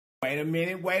Wait a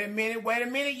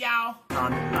minute, y'all.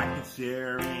 Comment, like, and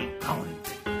share, and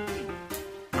comment.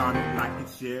 Comment, like, and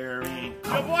share, and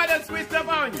Your boy done switched up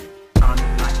on you.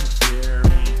 comment, like, and share,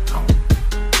 and comment.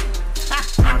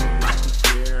 Comment, like, and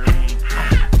share, and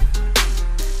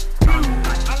comment.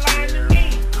 I lying to me.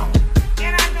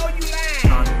 And I know you lying.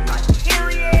 Comment, like, and share,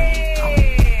 Period.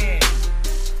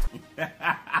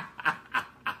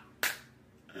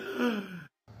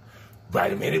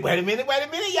 Wait a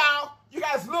minute, y'all. You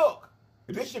guys look.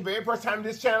 If this is your very first time to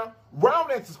this channel, run over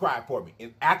there and subscribe for me.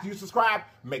 And after you subscribe,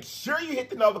 make sure you hit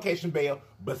the notification bell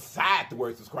beside the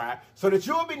word subscribe so that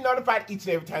you will be notified each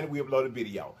and every time that we upload a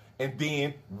video. And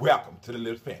then, welcome to the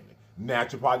LIPS family. Now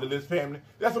that you're part of the LIPS family,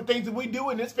 that's some things that we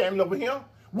do in this family over here.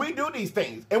 We do these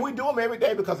things, and we do them every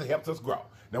day because it helps us grow.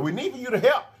 Now, we need for you to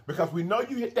help because we know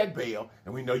you hit that bell,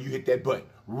 and we know you hit that button,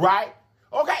 right?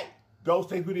 Okay, those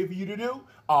things we need for you to do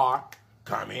are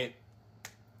comment,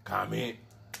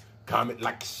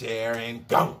 like, share, and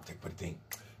go. Take for the team.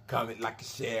 Comment, like,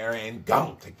 share, and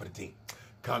go. Take for the team.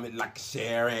 Comment, like,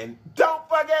 share, and don't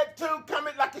forget to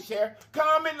comment, like, and share.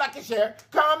 Comment, like, and share.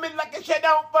 Comment, like, and share.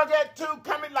 Don't forget to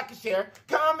comment, like, and share.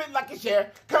 Comment, like, and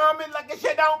share. Comment, like, and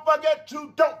share. Don't forget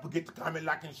to comment,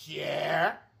 like, and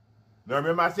share. Now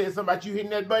remember I said something about you hitting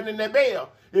that button and that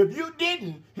bell. If you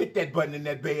didn't hit that button and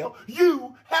that bell,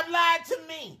 you have lied to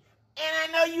me. And I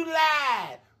know you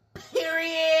lied.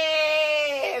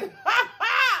 Period.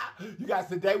 You guys,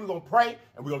 today we're going to pray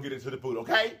and we're going to get into the food,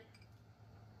 okay?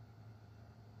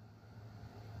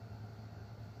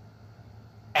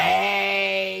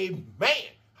 Amen.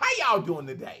 How y'all doing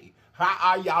today? How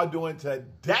are y'all doing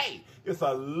today? It's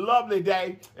a lovely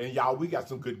day. And y'all, we got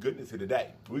some good goodness here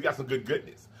today. We got some good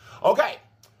goodness. Okay,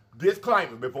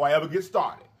 disclaimer before I ever get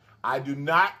started. I do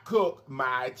not cook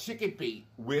my chicken feet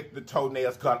with the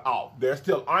toenails cut off. They're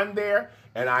still on there,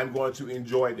 and I'm going to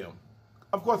enjoy them.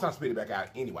 Of course, I'll spit it back out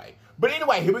anyway. But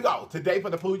anyway, here we go. Today for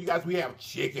the food, you guys, we have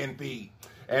chicken feet.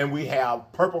 And we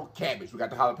have purple cabbage. We got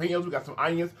the jalapenos, we got some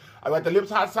onions. I got the LIPS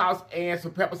hot sauce and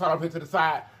some pepper sauce off here to the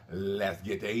side. Let's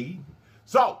get to eating.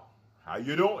 So, how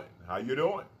you doing? How you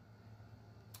doing?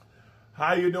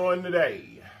 How you doing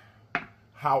today?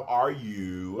 How are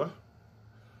you?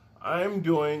 I'm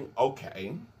doing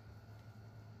okay.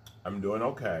 I'm doing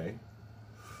okay.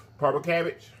 Purple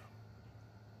cabbage.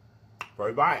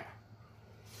 Very bite.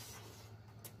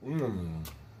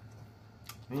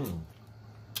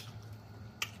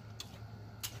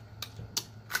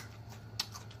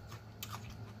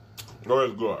 Oh,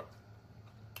 it's good.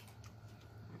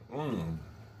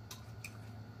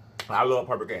 I love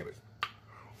purple cabbage.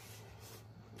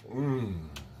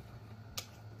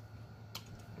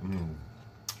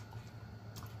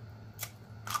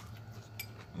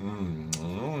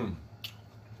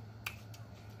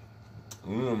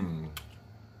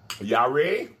 Y'all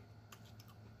ready?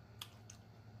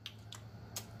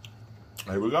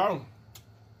 Here we go.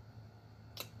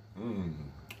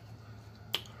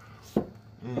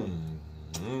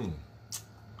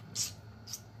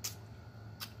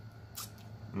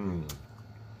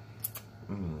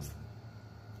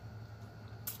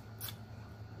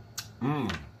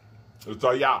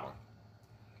 So y'all,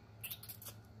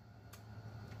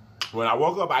 when I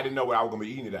woke up, I didn't know what I was going to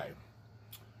be eating today.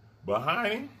 But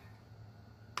honey,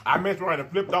 I messed around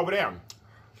and flipped over there.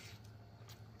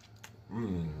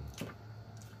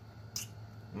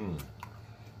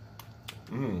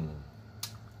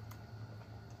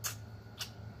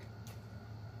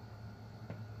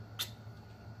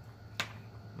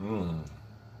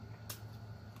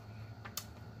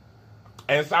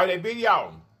 And saw that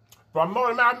video from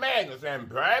Morning Mouth Madness, and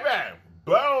baby,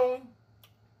 boom.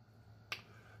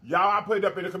 Y'all, I put it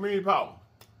up in the community poll.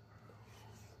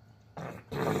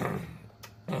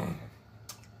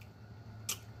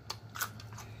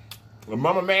 The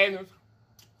Mama Madness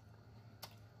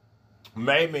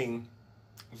made me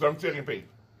some chicken feet.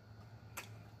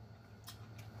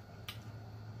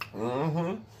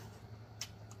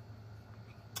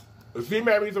 She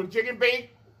made me some chicken feet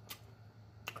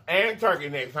and turkey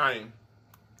necks, honey.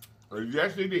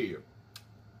 Yes, she did.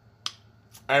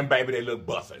 And baby, they look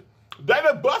busted. They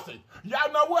look busted.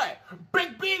 Y'all know what?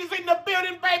 Big Ben is in the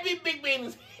building, baby. Big Ben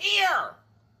is here.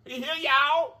 He here,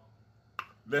 y'all.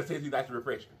 Let's see if he likes the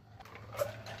refreshment.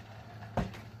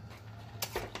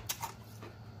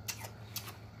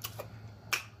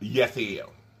 Yes, he is.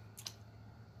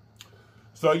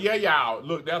 So, yeah, y'all.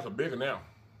 Look, that's a big one now.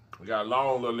 We got a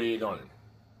long little leg on it.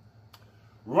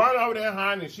 Run over there,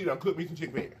 honey, and she done cook me some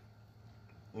chicken feet.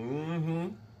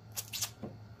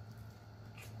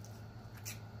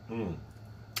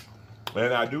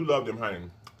 And I do love them, honey.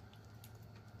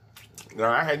 Now,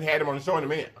 I hadn't had them on the show in a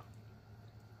minute.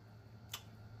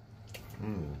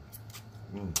 Mm.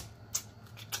 Mm.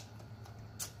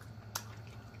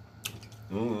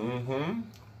 Mm-hmm.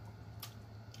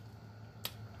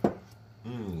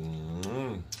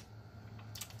 Mm-hmm.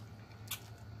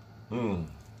 Mm.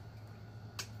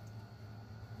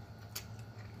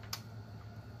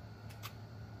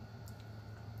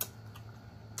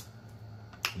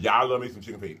 Y'all love me some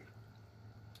chicken feet.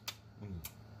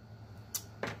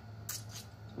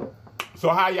 So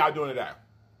how y'all doing today?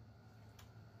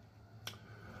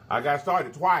 I got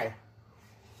started twice.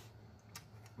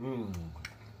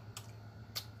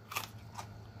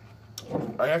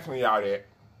 I asking y'all that.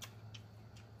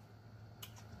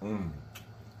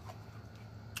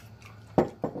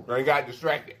 I got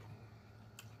distracted.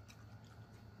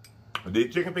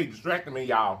 These chicken feet distracting me,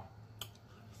 y'all.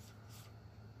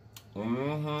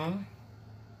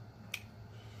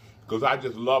 Because I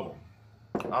just love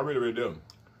them. I really, really do.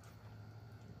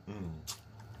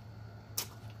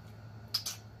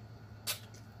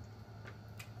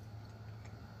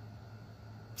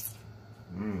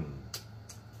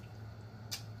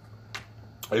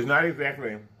 It's not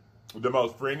exactly the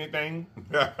most friendly thing,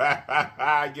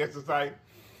 I guess to say,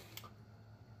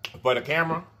 for the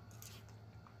camera.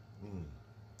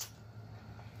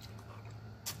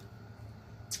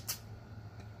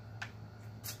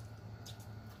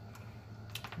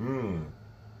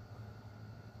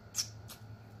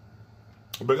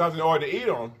 Because in order to eat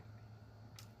them,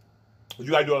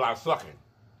 you gotta do a lot of sucking.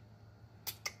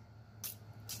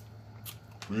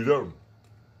 You do.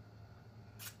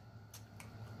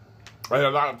 And a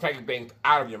lot of taking things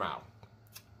out of your mouth.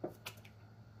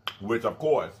 Which, of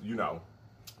course, you know,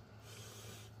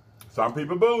 some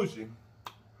people bougie.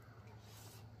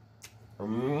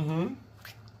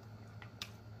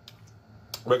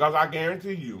 Because I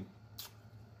guarantee you,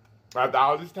 after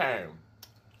all this time,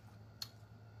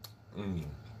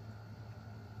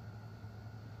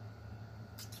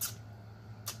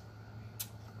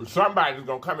 somebody's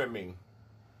gonna come at me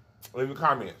in the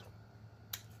comments.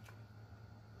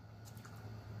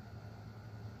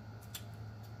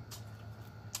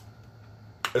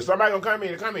 If somebody gonna come at me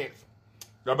in the comments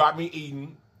about me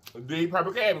eating the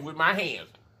purple cabbage with my hands,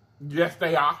 yes,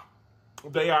 they are.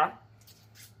 They are.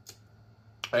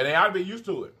 And they ought to be used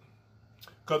to it.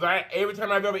 Because every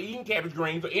time I've ever eaten cabbage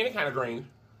greens or any kind of greens,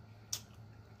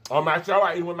 on my show,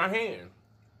 I eat them with my hands.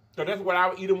 So that's what I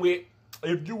would eat them with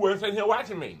if you weren't sitting here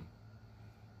watching me.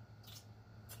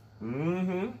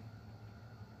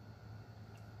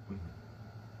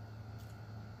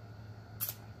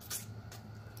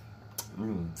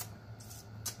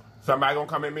 Somebody gonna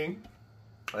come at me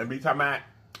and be talking about,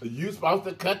 you supposed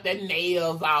to cut the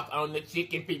nails off on the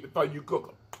chicken feet before you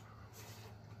cook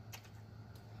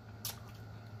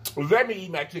them. Let me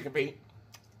eat my chicken feet.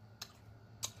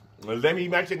 Let me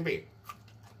eat my chicken feet.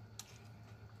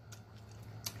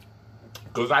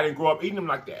 Because I didn't grow up eating them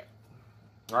like that.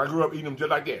 I grew up eating them just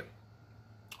like that.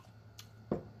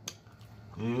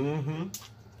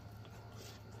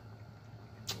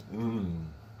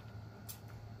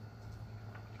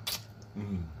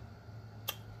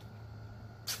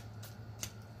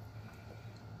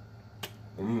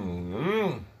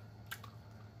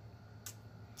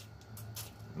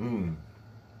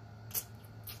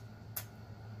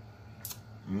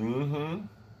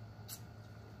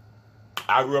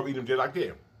 I grew up eating them just like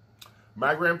that.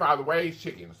 My grandfather raised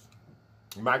chickens.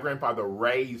 My grandfather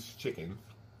raised chickens.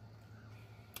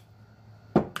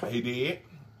 He did.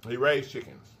 He raised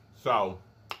chickens. So,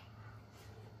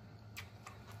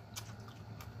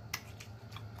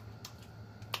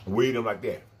 we eat them like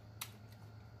that.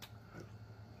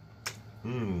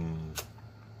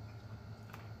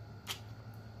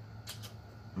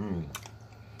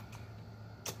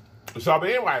 So, but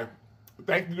anyway,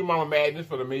 thank you to Mama Madness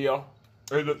for the meal.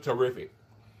 It looked terrific.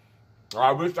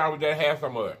 I wish I would just have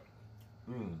some of it.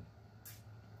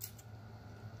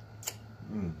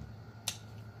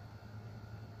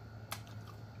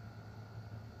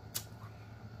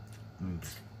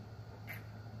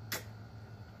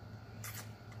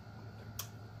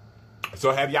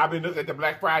 So have y'all been looking at the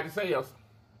Black Friday sales?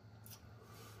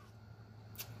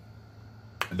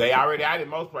 They already out in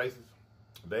most places.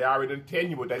 They already done tell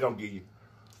you what they gonna give you.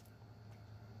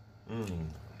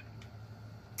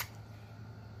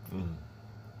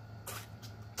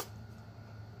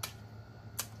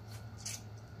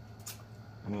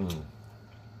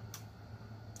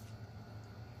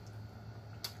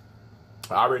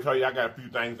 I already told you I got a few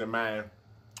things in mind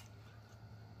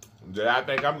that I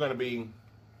think I'm gonna be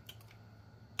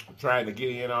trying to get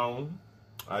in on.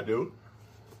 I do.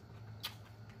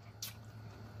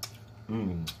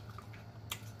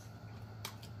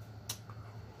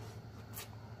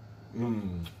 Yeah,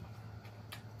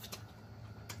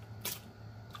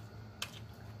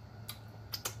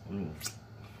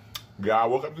 I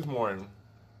woke up this morning,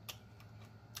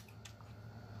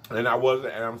 and I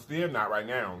wasn't, and I'm still not right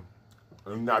now.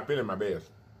 I'm not feeling my best.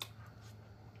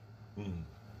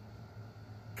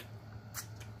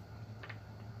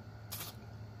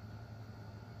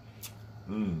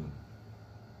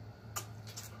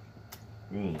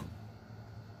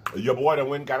 Your boy done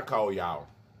went and got a cold, y'all.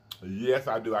 Yes,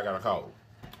 I do. I got a cold.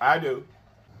 I do.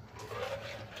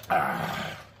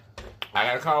 I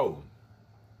got a cold.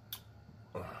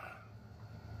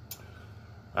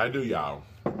 I do, y'all.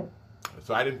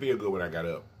 So I didn't feel good when I got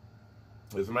up.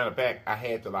 As a matter of fact, I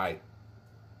had to like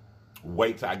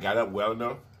wait till I got up well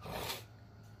enough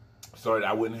so that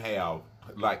I wouldn't have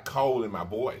like cold in my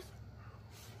voice,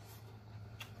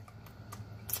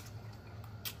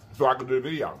 so I could do the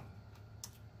video.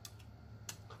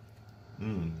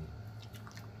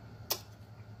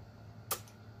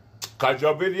 Cause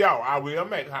your video I will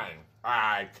make, honey.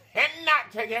 I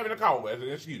cannot take having a cold as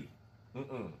an excuse.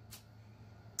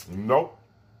 Nope.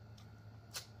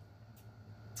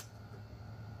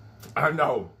 I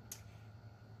know.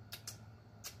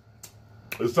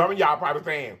 Some of y'all probably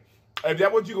saying, if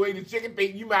that's what you eat, the chicken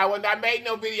feet, you might well not make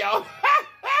no video.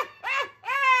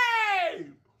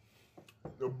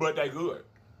 But they good.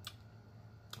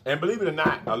 And believe it or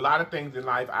not, a lot of things in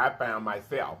life I found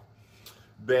myself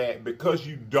that because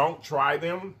you don't try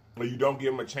them or you don't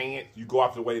give them a chance, you go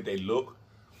off the way that they look.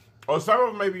 Or some of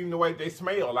them maybe even the way they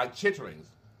smell, like chitterlings.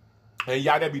 And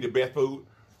y'all, that be the best food.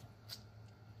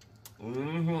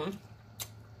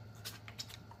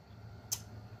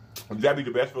 That be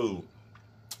the best food.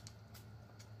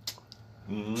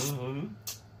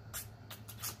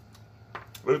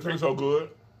 It tastes so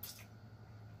good.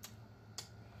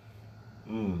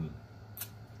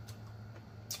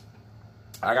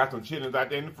 I got some chitlins out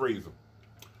there in the freezer.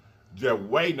 Just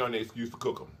waiting on the excuse to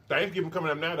cook them. Thanksgiving coming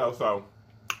up now though, so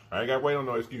I ain't got to wait on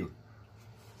no excuse.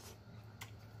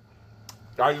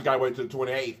 I just got to wait till the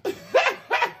 28th.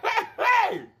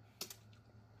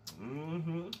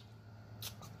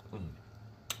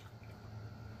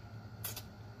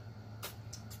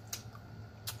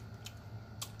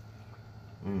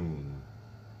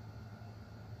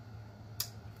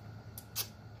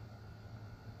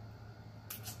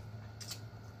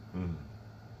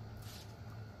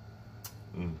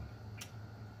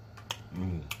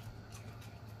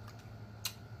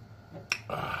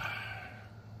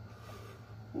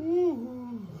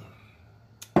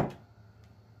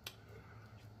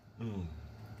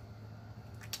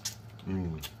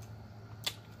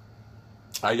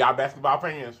 Are y'all basketball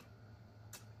fans?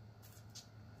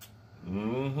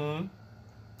 It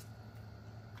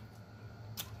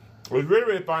was really,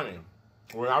 really funny.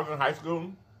 When I was in high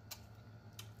school,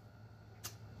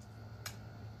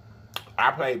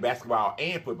 I played basketball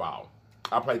and football.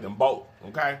 I played them both,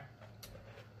 okay?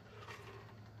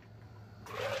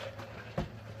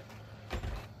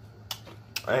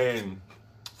 And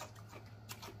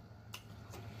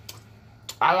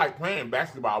I like playing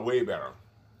basketball way better.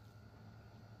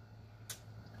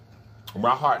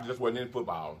 My heart just wasn't in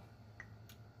football.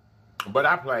 But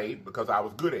I played because I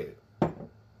was good at it.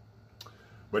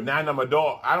 But now that I'm an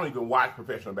adult, I don't even watch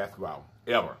professional basketball,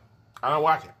 ever. I don't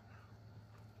watch it.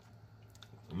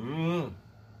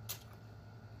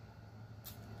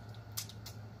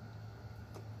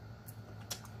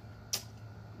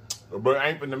 But I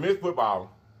ain't finna miss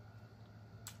football.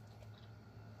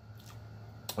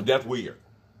 That's weird.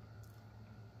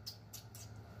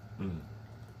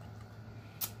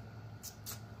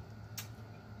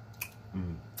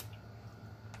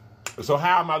 So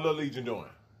how are my little legion doing?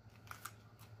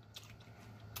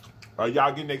 Are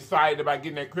y'all getting excited about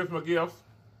getting that Christmas gifts?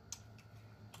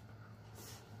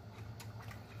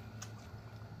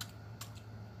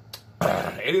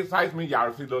 It excites me,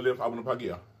 y'all, to see Little Lips open up her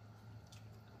gift.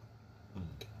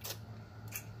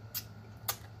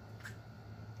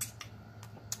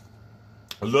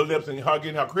 Little Lips and her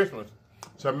getting her Christmas,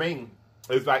 to me,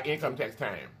 it's like income tax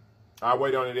time. I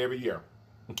wait on it every year.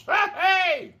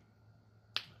 Hey!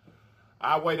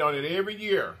 I wait on it every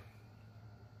year.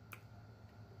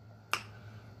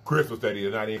 Christmas, that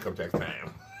is, not income tax time.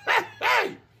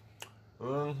 Hey!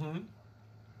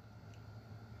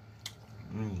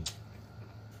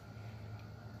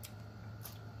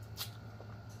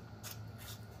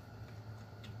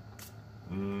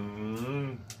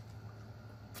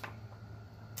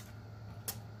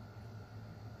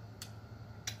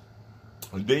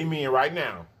 These men right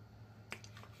now,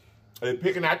 they're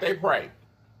picking out their prey.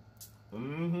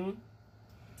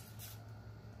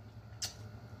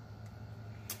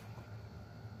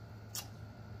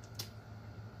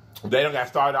 They done got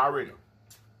started already.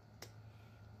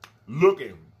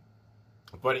 Looking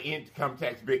for the income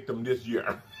tax victim this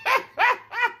year.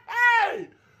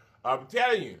 I'm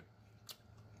telling you.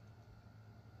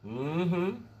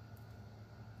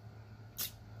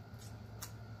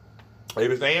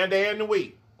 If it's any day in the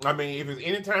week, I mean, if it's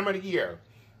any time of the year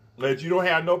that you don't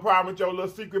have no problem with your little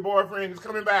secret boyfriend that's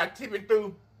coming by, tipping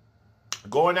through,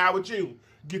 going out with you,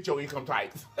 get your income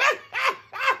tax.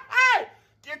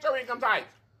 Get your income tax.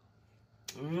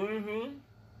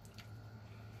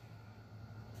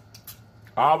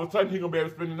 All of a sudden, he's going to be able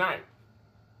to spend the night.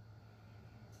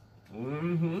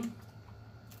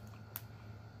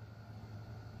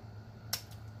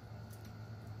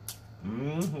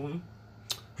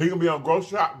 He gonna be on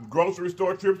grocery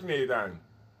store trips and everything.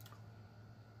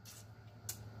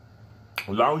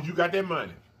 As long as you got that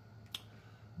money.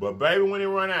 But baby, when it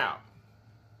run out,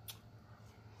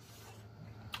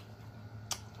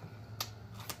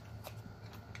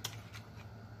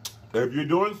 if you're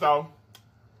doing so,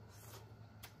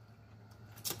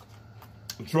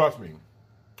 trust me,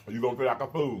 you're gonna feel like a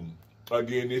fool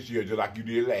again this year, just like you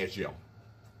did last year.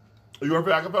 You're gonna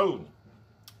feel like a fool.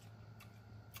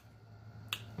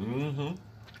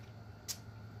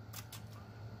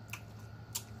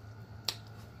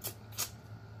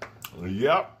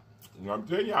 Yep. I'm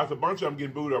telling you, there's a bunch of them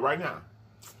getting booed up right now.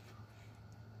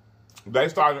 They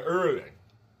started early.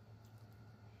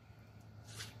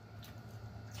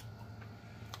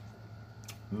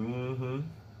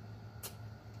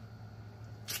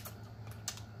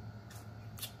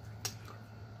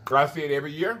 I see it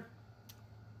every year.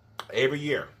 Every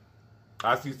year.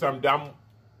 I see some dumb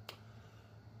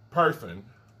person,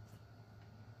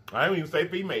 I don't even say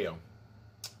female,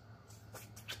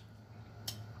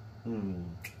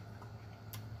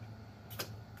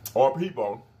 or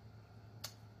people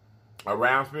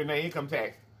around spending their income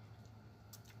tax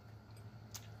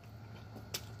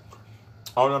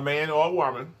on a man or a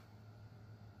woman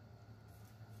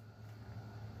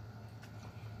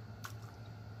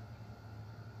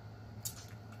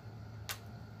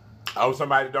or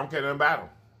somebody that don't care nothing about them.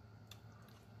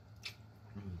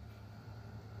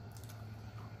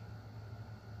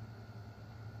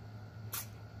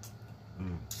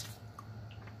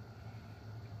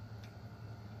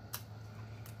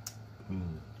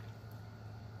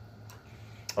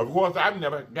 Of course, I've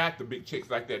never got the big chicks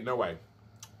like that, no way.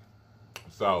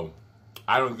 So,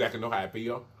 I don't exactly know how I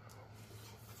feel.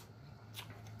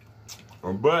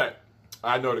 But,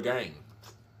 I know the game.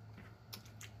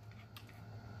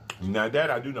 Now that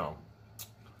I do know.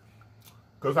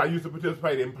 Because I used to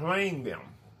participate in playing them.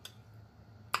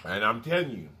 And I'm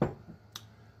telling you,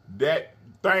 that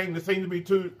thing that seems to be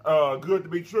too good to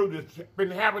be true that's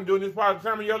been happening during this part of the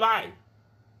time of your life.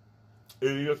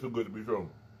 It is too good to be true.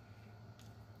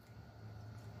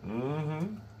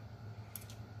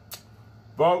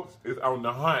 Folks is on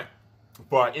the hunt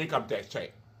for an income tax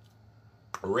check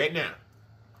right now.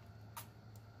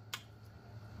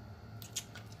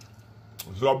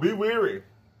 So be wary.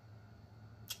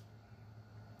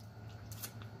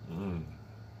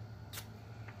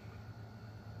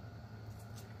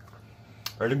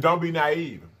 And don't be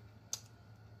naive.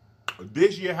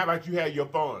 This year, how about you have your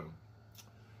fun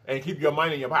and keep your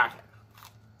money in your pocket?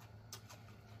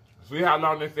 See how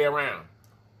long they stay around.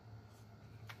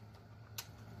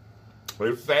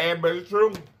 It's sad, but it's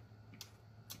true.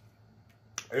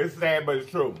 It's sad, but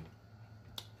it's true.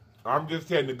 I'm just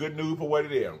telling the good news for what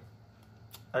it is.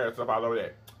 I got stuff all over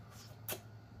that.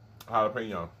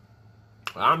 Jalapeno.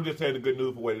 I'm just telling the good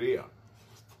news for what it is.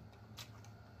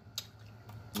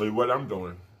 Look what I'm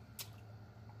doing.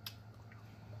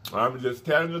 I'm just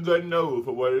telling the good news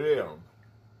for what it is.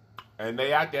 And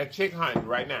they out there chick hunting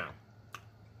right now.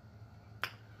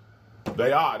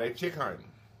 They are. They chick hunting.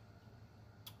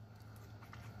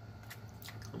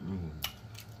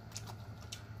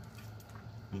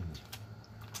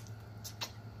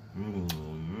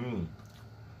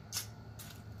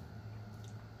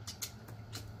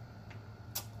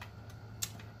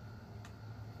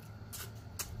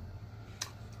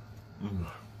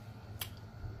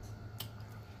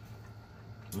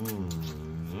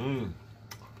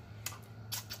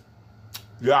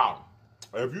 Y'all,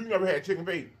 if you never had chicken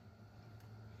feet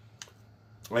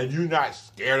and you're not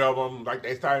scared of them like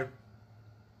they say,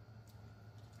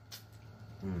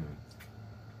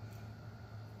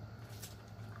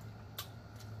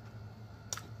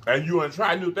 and you want to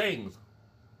try new things,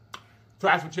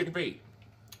 try some chicken feet.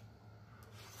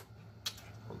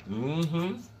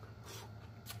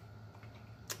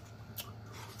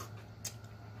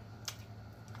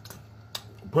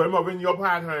 Put them up in your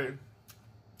pot, honey,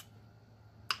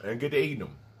 and get to eating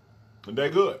them. And they're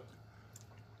good.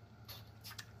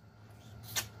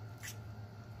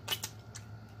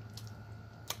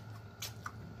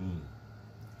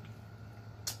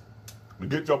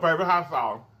 Get your favorite hot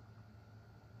sauce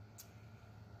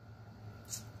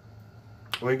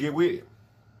and get with it.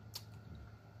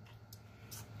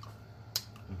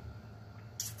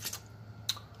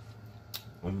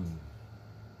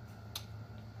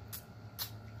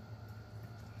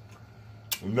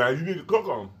 Now you need to cook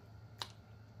them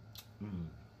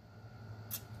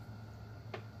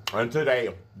until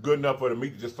they good enough for the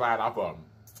meat to just slide off of them.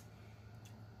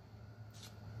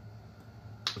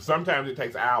 Sometimes it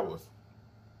takes hours,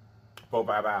 4 or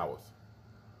 5 hours.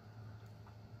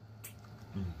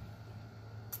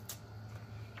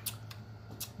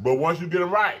 But once you get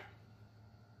them right,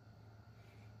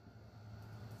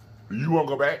 you won't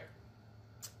go back.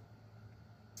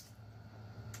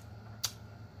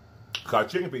 Because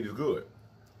chicken feet is good.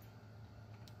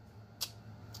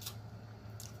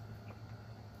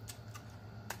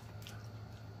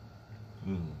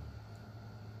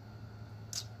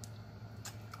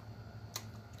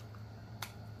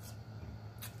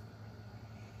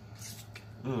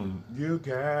 You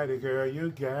got it, girl. You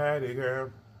got it,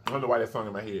 girl. I don't know why that song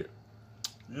in my head.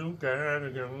 You got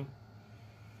it, girl.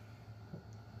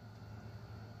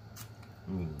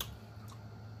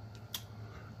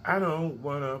 I don't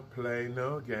wanna play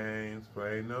no games,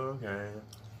 play no games.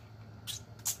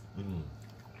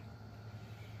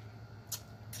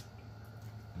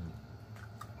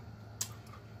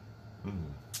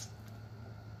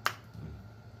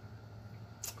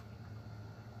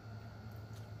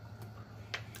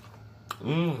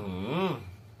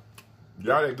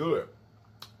 Y'all, they good.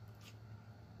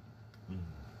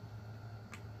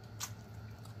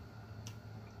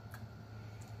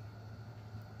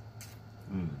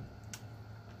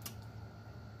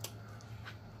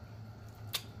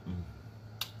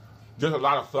 Just a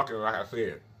lot of sucking, like I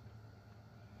said.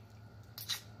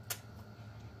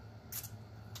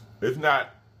 It's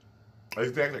not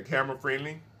exactly camera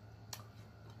friendly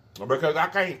because I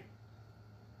can't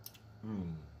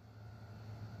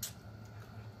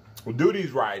do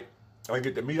these right and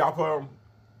get the meat off of them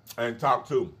and talk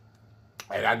to.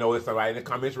 And I know it's somebody in the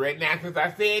comments right now since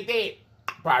I said that,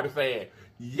 probably saying,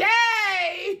 yay!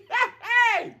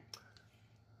 Hey!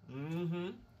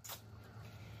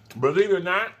 Believe it or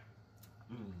not,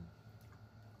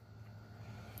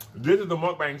 this is the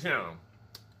mukbang channel.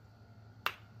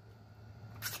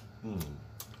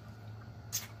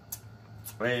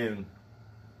 And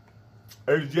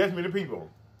it's just many people.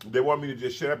 They want me to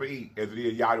just shut up and eat as it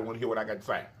is. Y'all don't want to hear what I got to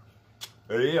say.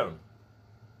 It is.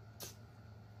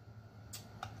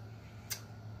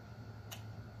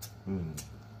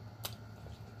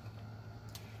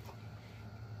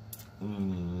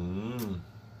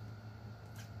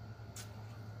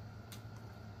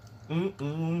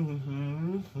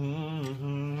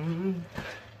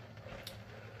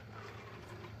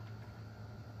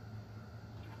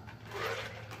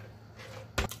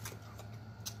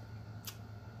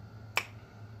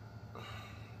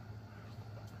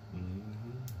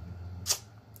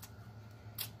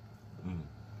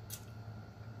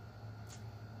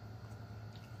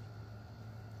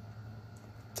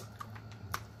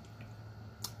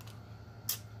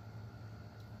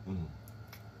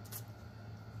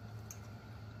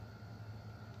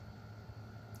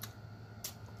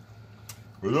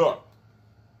 But look,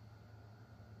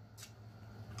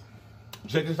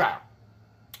 check this out.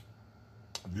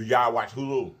 Do y'all watch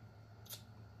Hulu?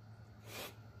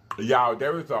 Y'all,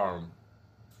 there is a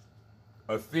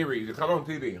series. It comes on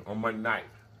TV on Monday night,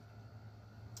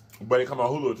 but it comes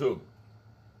on Hulu too.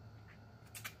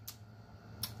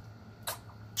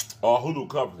 Or Hulu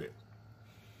covers it.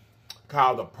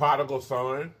 Called The Prodigal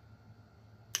Son.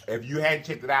 If you hadn't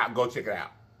checked it out, go check it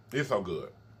out. It's so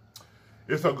good.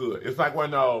 It's so good. It's like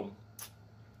one of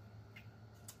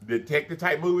detective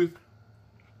type movies.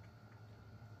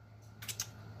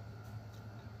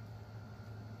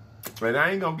 And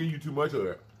I ain't gonna give you too much of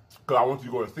it because I want you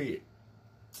to go and see it.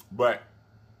 But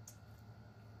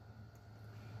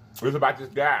it's about this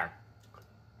guy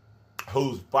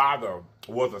whose father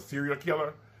was a serial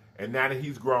killer, and now that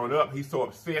he's grown up, he's so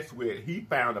obsessed with it. He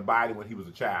found a body when he was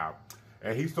a child,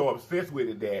 and he's so obsessed with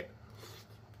it that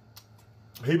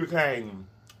he became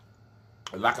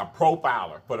like a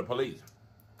profiler for the police.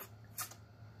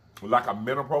 Like a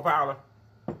mental profiler.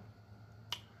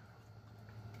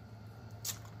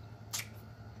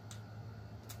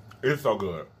 It's so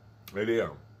good. It is.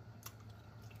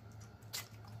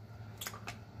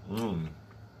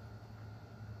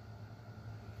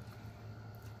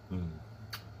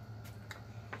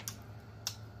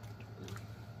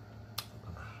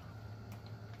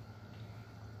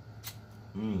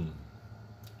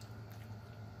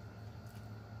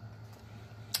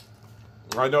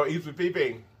 I know East with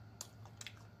PP.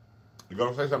 You're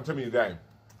going to say something to me today.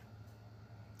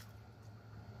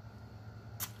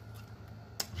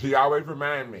 She always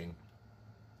reminds me.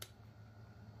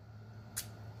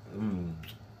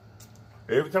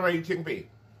 Every time I eat chicken feet,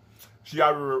 she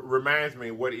always reminds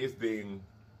me what is the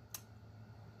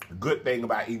good thing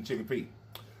about eating chicken feet.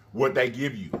 What they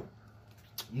give you.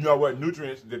 You know what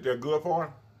nutrients that they're good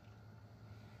for?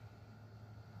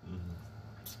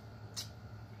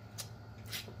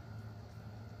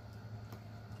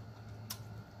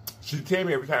 She tell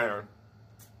me every time,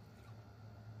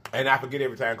 and I forget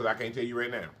every time because I can't tell you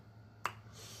right now.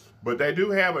 But they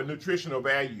do have a nutritional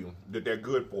value that they're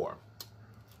good for.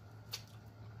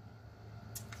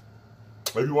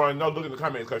 If you want to know, look in the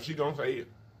comments because she's going to say it.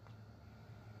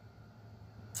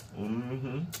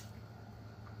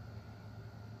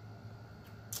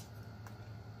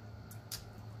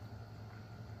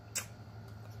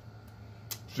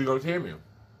 She's going to tell me.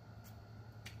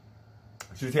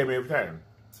 She tell me every time.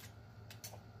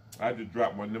 I just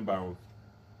dropped one of them bones.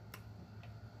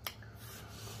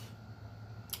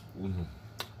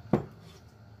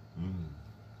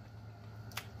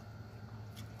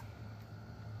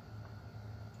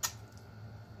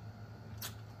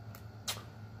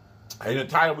 In the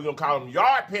title, we're going to call them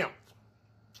yard pimps.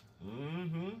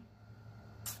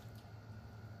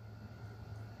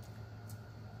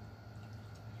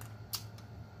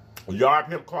 Yard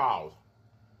pimp claws.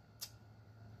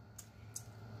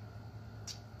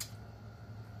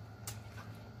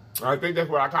 I think that's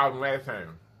what I called them last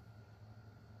time.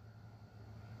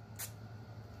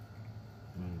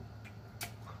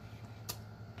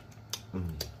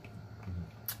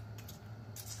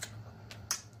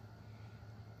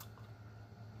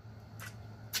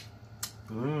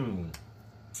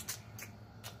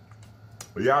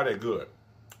 But y'all, they good.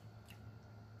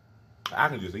 I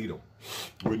can just eat them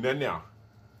with nothing else.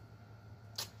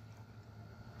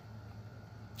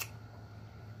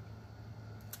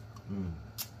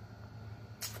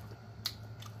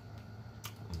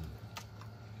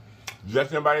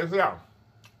 Just anybody else.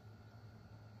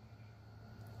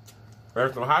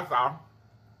 There's some hot sauce.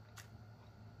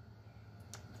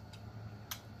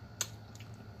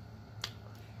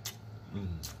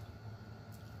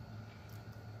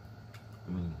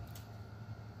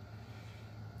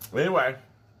 Anyway,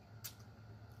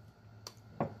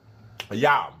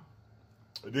 y'all,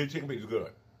 these chicken feet is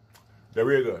good. They're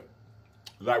real good.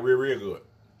 Like real good.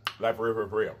 Like for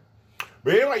real.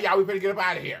 But anyway, y'all, we finna get up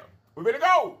out of here. We finna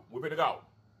go.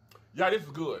 Y'all, this is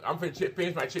good. I'm finna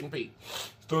finish my chicken feet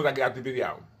as soon as I get out the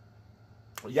video.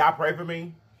 Y'all pray for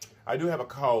me. I do have a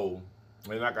cold.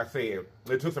 And like I said,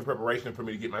 it took some preparation for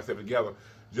me to get myself together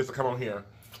just to come on here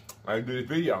and do this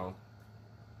video.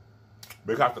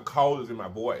 Because the cold is in my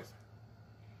voice.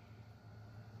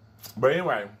 But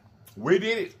anyway, we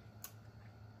did it.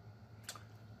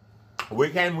 We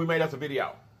made us a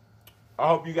video. I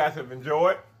hope you guys have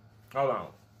enjoyed. Hold on.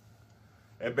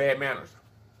 And bad manners.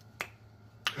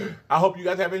 I hope you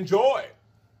guys have enjoyed.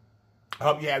 I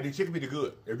hope you have these chicken feet are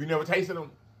good. If you never tasted them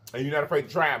and you're not afraid to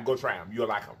try them, go try them. You'll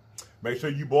like them. Make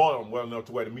sure you boil them well enough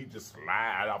to where the meat just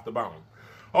slide off the bone.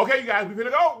 Okay, you guys, we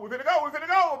finna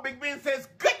go. Big Ben says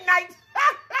good night.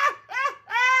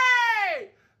 Hey!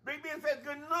 Big Ben says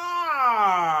good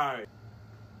night.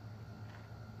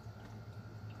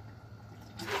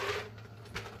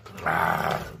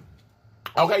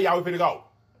 Okay, y'all, we finna go.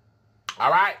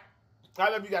 All right? I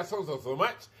love you guys so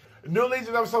much. New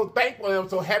Legion, I'm so thankful and I'm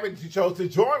so happy that you chose to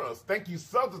join us. Thank you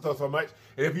so much.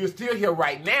 And if you're still here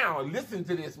right now, listen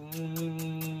to this.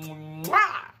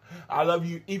 I love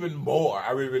you even more.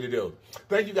 I really do.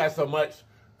 Thank you guys so much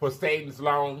for staying this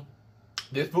long.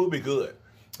 This food be good.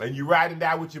 And you ride and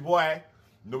die with your boy,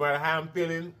 no matter how I'm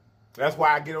feeling. That's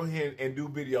why I get on here and do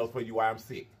videos for you while I'm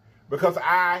sick. Because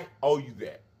I owe you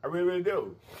that. I really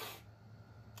do.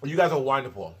 You guys are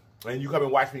wonderful. And you come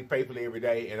and watch me faithfully every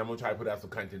day, and I'm going to try to put out some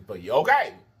content for you.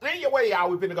 Okay? Anyway, y'all,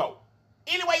 we finna go.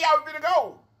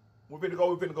 We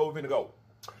finna go.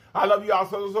 I love you all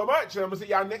so much, and I'm going to see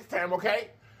y'all next time,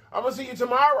 okay? I'm going to see you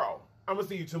tomorrow.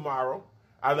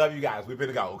 I love you guys. We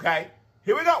finna go, okay?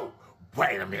 Here we go.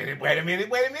 Wait a minute,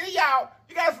 y'all.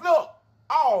 You guys look.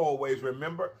 Always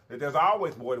remember that there's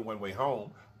always more than one way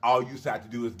home. All you have to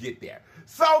do is get there.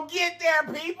 So get there,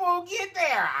 people. Get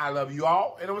there. I love you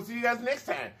all, and I'm going to see you guys next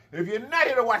time. And if you're not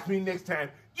here to watch me next time,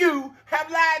 you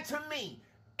have lied to me.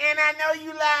 And I know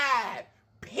you lied.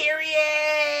 Period.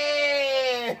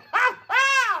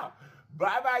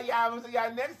 Bye-bye, y'all. I'm going to see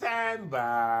y'all next time.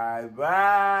 Bye-bye.